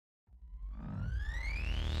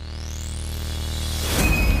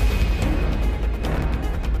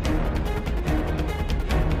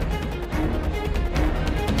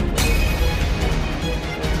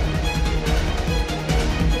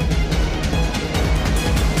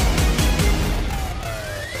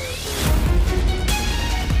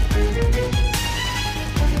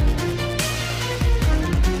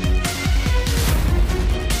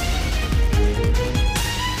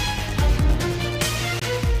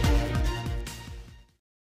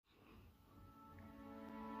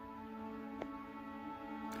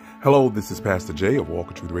Hello, this is Pastor Jay of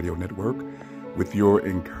Walk of Truth Radio Network with your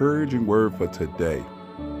encouraging word for today.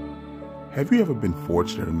 Have you ever been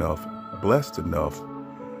fortunate enough, blessed enough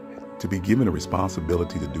to be given a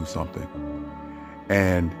responsibility to do something,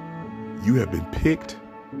 and you have been picked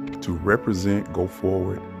to represent, go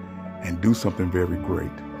forward, and do something very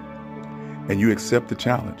great, and you accept the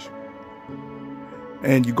challenge,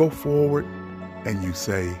 and you go forward and you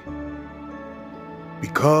say,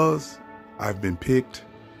 because I've been picked,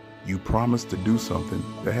 you promise to do something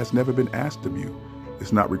that has never been asked of you.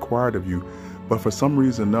 It's not required of you. But for some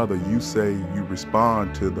reason or another, you say you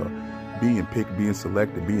respond to the being picked, being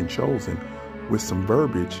selected, being chosen with some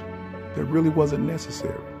verbiage that really wasn't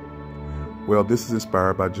necessary. Well, this is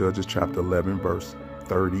inspired by Judges chapter 11, verse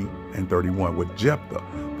 30 and 31, with Jephthah,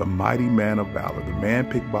 the mighty man of valor, the man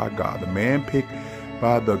picked by God, the man picked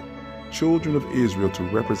by the children of Israel to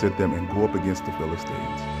represent them and go up against the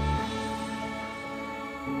Philistines.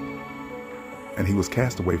 And he was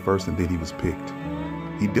cast away first, and then he was picked.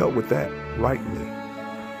 He dealt with that rightly.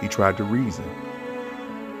 He tried to reason.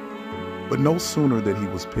 But no sooner that he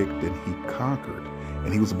was picked than he conquered,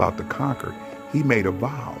 and he was about to conquer. He made a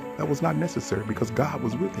vow that was not necessary because God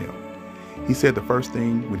was with him. He said the first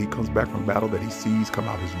thing when he comes back from battle that he sees come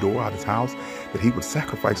out his door, out his house, that he would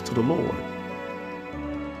sacrifice to the Lord.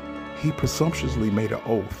 He presumptuously made an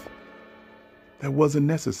oath that wasn't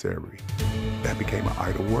necessary. That became an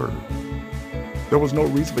idle word. There was no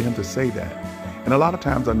reason for him to say that. And a lot of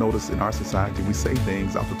times I notice in our society, we say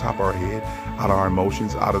things off the top of our head, out of our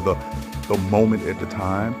emotions, out of the moment at the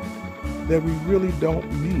time, that we really don't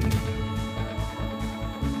mean.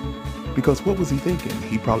 Because what was he thinking?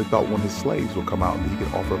 He probably thought one of his slaves would come out and he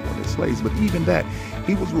could offer up one of his slaves. But even that,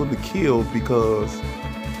 he was willing to kill because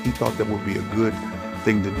he thought that would be a good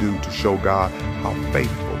thing to do to show God how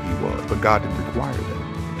faithful he was. But God didn't require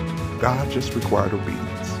that. God just required obedience.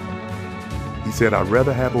 He said, I'd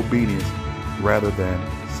rather have obedience rather than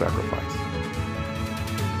sacrifice.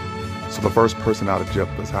 So the first person out of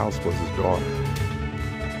Jephthah's house was his daughter,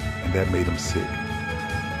 and that made him sick.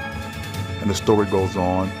 And the story goes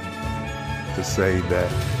on to say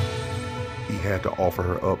that he had to offer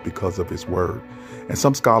her up because of his word. And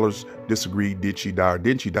some scholars disagree, did she die or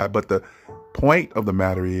didn't she die? But the point of the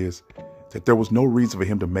matter is that there was no reason for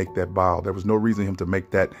him to make that vow. There was no reason for him to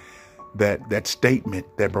make that statement,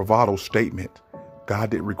 that bravado statement.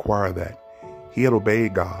 God didn't require that. He had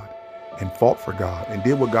obeyed God and fought for God and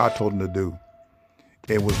did what God told him to do.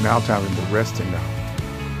 It was now time for him to rest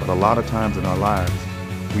now. But a lot of times in our lives,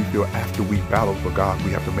 we feel after we battled for God,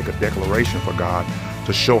 we have to make a declaration for God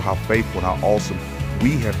to show how faithful and how awesome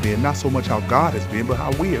we have been. Not so much how God has been, but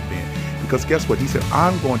how we have been. Because guess what? He said,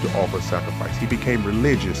 I'm going to offer sacrifice. He became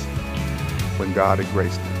religious when God had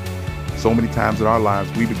graced him. So many times in our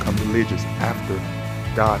lives, we become religious after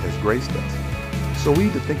God has graced us. So we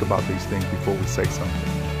need to think about these things before we say something.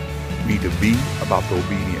 We need to be about the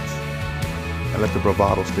obedience and let the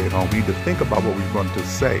bravado stay at home. We need to think about what we're going to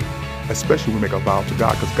say, especially when we make a vow to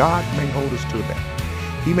God, because God may hold us to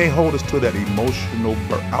that. He may hold us to that emotional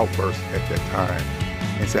outburst at that time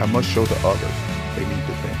and say, I must show the others they need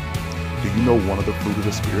to think. Do you know one of the fruit of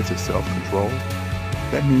the Spirit is self-control?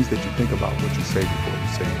 That means that you think about what you say before you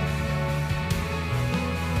say it.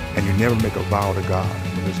 And you never make a vow to God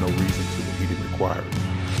when there's no reason to, and he didn't require it.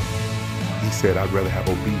 He said, I'd rather have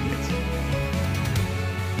obedience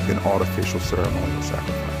than artificial ceremonial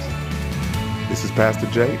sacrifice. This is Pastor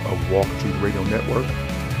Jay of Walk of Truth Radio Network.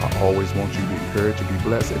 I always want you to be encouraged and be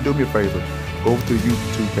blessed. And do me a favor, go over to the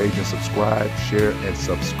YouTube page and subscribe, share, and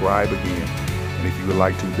subscribe again. And if you would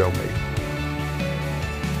like to, donate.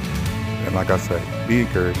 And like I say, be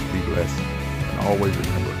encouraged, be blessed, and always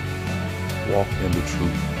remember, walk in the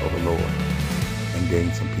truth of the Lord and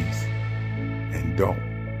gain some peace. And don't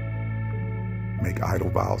make idle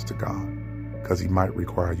vows to God, because he might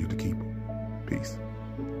require you to keep them. Peace.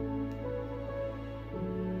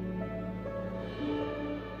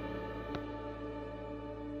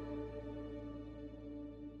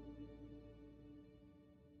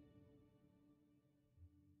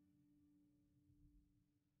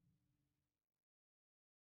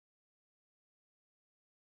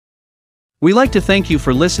 We'd like to thank you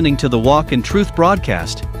for listening to the Walk in Truth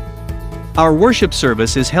broadcast. Our worship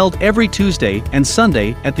service is held every Tuesday and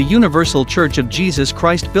Sunday at the Universal Church of Jesus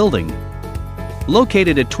Christ building,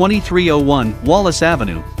 located at 2301 Wallace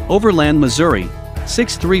Avenue, Overland, Missouri,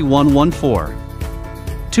 63114.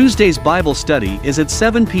 Tuesday's Bible study is at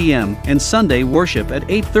 7 p.m. and Sunday worship at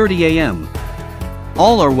 8:30 a.m.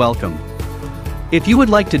 All are welcome. If you would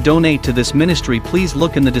like to donate to this ministry, please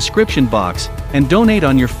look in the description box and donate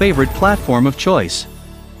on your favorite platform of choice.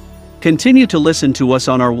 Continue to listen to us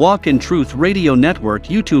on our Walk in Truth Radio Network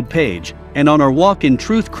YouTube page, and on our Walk in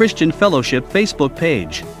Truth Christian Fellowship Facebook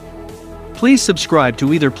page. Please subscribe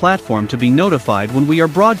to either platform to be notified when we are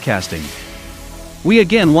broadcasting. We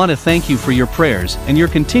again want to thank you for your prayers and your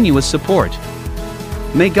continuous support.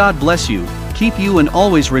 May God bless you, keep you, and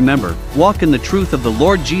always remember, walk in the truth of the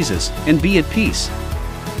Lord Jesus, and be at peace.